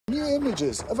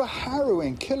images of a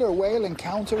harrowing killer whale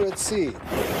encounter at sea.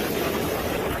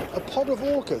 A pod of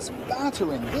orcas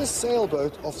battering this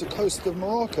sailboat off the coast of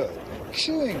Morocco,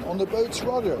 chewing on the boat's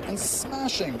rudder and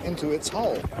smashing into its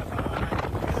hull.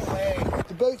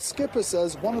 The boat's skipper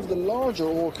says one of the larger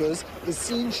orcas is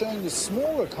seen showing the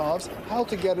smaller calves how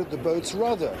to get at the boat's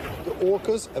rudder, the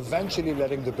orcas eventually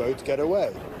letting the boat get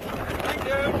away. Thank you.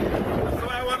 That's where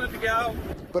I wanted to go.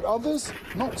 But others,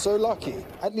 not so lucky.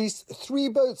 At least 3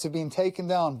 boats have been taken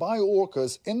down by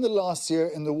orcas in the last year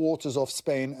in the waters off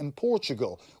Spain and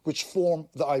Portugal, which form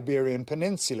the Iberian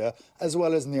Peninsula, as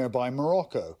well as nearby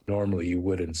Morocco. Normally you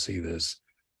wouldn't see this,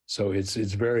 so it's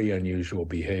very unusual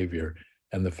behavior.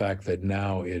 And the fact that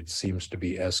now it seems to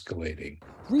be escalating.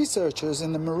 Researchers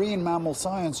in the Marine Mammal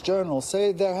Science Journal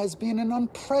say there has been an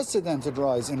unprecedented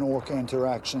rise in orca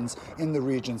interactions in the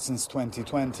region since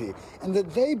 2020, and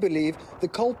that they believe the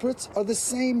culprits are the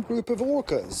same group of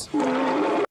orcas.